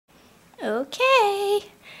Okay.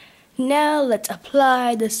 Now let's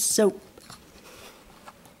apply the soap.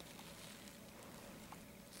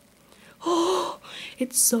 Oh,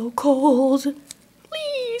 it's so cold.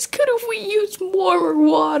 Please, couldn't we use warmer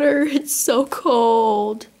water? It's so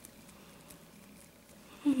cold.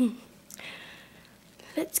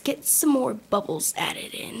 Let's get some more bubbles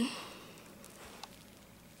added in.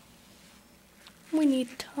 We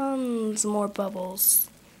need tons more bubbles.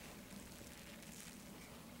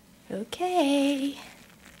 Okay.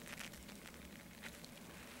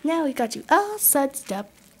 Now we got you all sudsed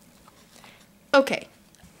up. Okay.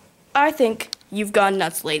 I think you've gone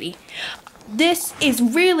nuts, lady. This is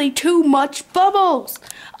really too much bubbles.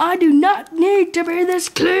 I do not need to be this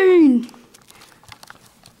clean.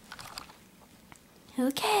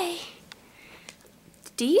 Okay.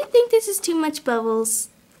 Do you think this is too much bubbles?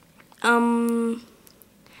 No,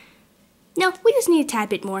 we just need a tad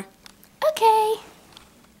bit more. Okay.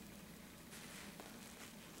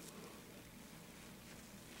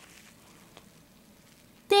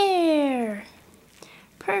 There.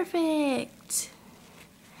 Perfect.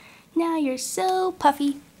 Now you're so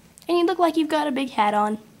puffy, and you look like you've got a big hat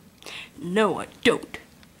on. No, I don't.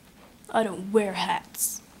 I don't wear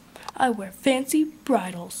hats. I wear fancy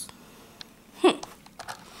bridles.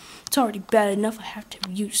 It's already bad enough I have to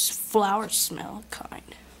use flower smell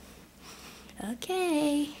kind.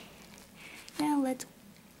 Okay. Now let's...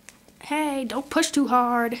 Hey, don't push too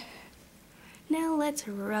hard. Now let's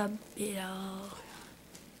rub it all.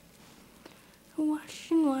 Wash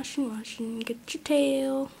and wash and wash and get your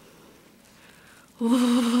tail.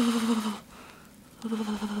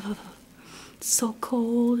 It's so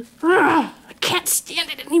cold. I can't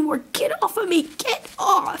stand it anymore. Get off of me. Get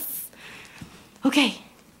off. Okay.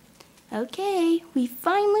 Okay, we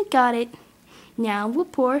finally got it. Now we'll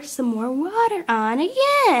pour some more water on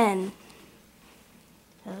again.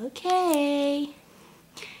 Okay.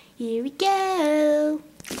 Here we go.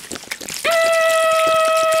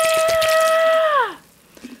 Ah!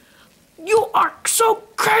 You are so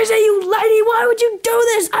crazy, you lady. Why would you do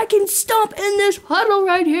this? I can stomp in this puddle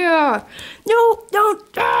right here. No, don't.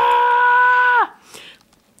 Ah!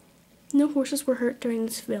 No horses were hurt during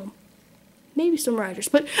this film. Maybe some riders,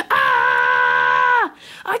 but ah!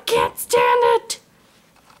 I can't stand it.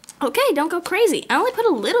 Okay, don't go crazy. I only put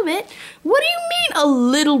a little bit. What do you mean a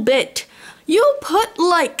little bit? You put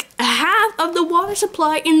like half of the water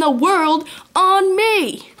supply in the world on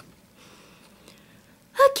me.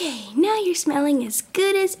 Okay, now you're smelling as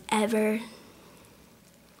good as ever.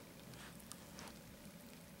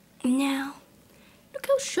 Now, look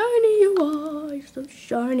how shiny you are. You're so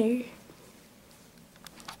shiny.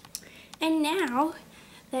 And now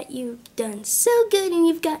that you've done so good and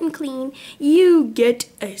you've gotten clean, you get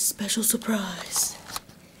a special surprise.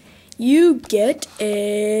 You get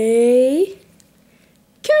a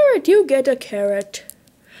carrot. You get a carrot.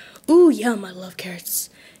 Ooh, yum, I love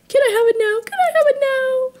carrots. Can I have it now? Can I have it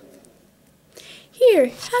now? Here,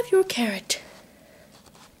 have your carrot.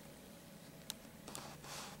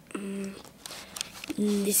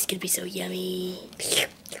 This is gonna be so yummy.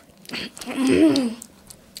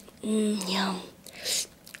 Yum.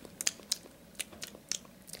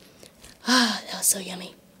 Ah, that was so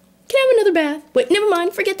yummy. Can I have another bath? Wait, never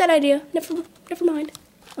mind. Forget that idea. Never mind.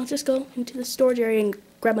 I'll just go into the storage area and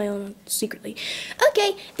grab my own secretly.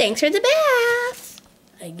 Okay, thanks for the bath,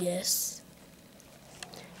 I guess.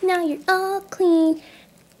 Now you're all clean.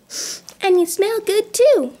 And you smell good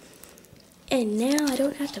too. And now I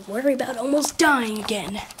don't have to worry about almost dying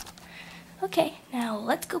again. Okay, now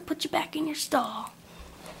let's go put you back in your stall.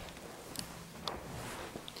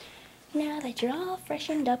 Now that you're all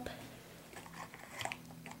freshened up.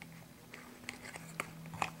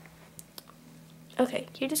 Okay,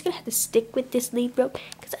 you're just gonna have to stick with this lead rope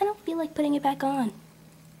because I don't feel like putting it back on.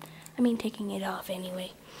 I mean, taking it off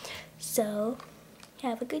anyway. So,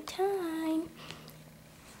 have a good time.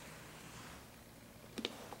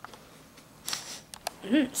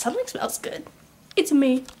 Something smells good. It's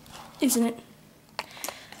me, isn't it?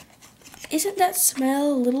 Isn't that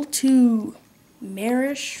smell a little too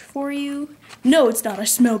marish for you? No, it's not. I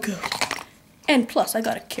smell good. And plus, I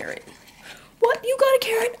got a carrot. What? You got a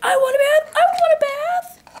carrot? I want a bath? I want a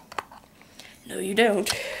bath? No, you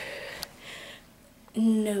don't.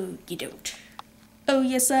 No, you don't. Oh,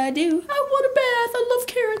 yes, I do. I want a bath. I love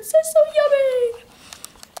carrots. They're so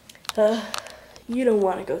yummy. You don't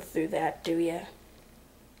want to go through that, do you?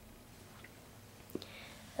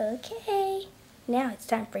 Okay. Now it's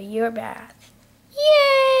time for your bath.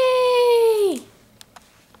 Yay!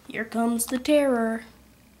 Here comes the terror.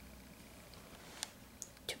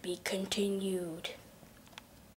 To be continued.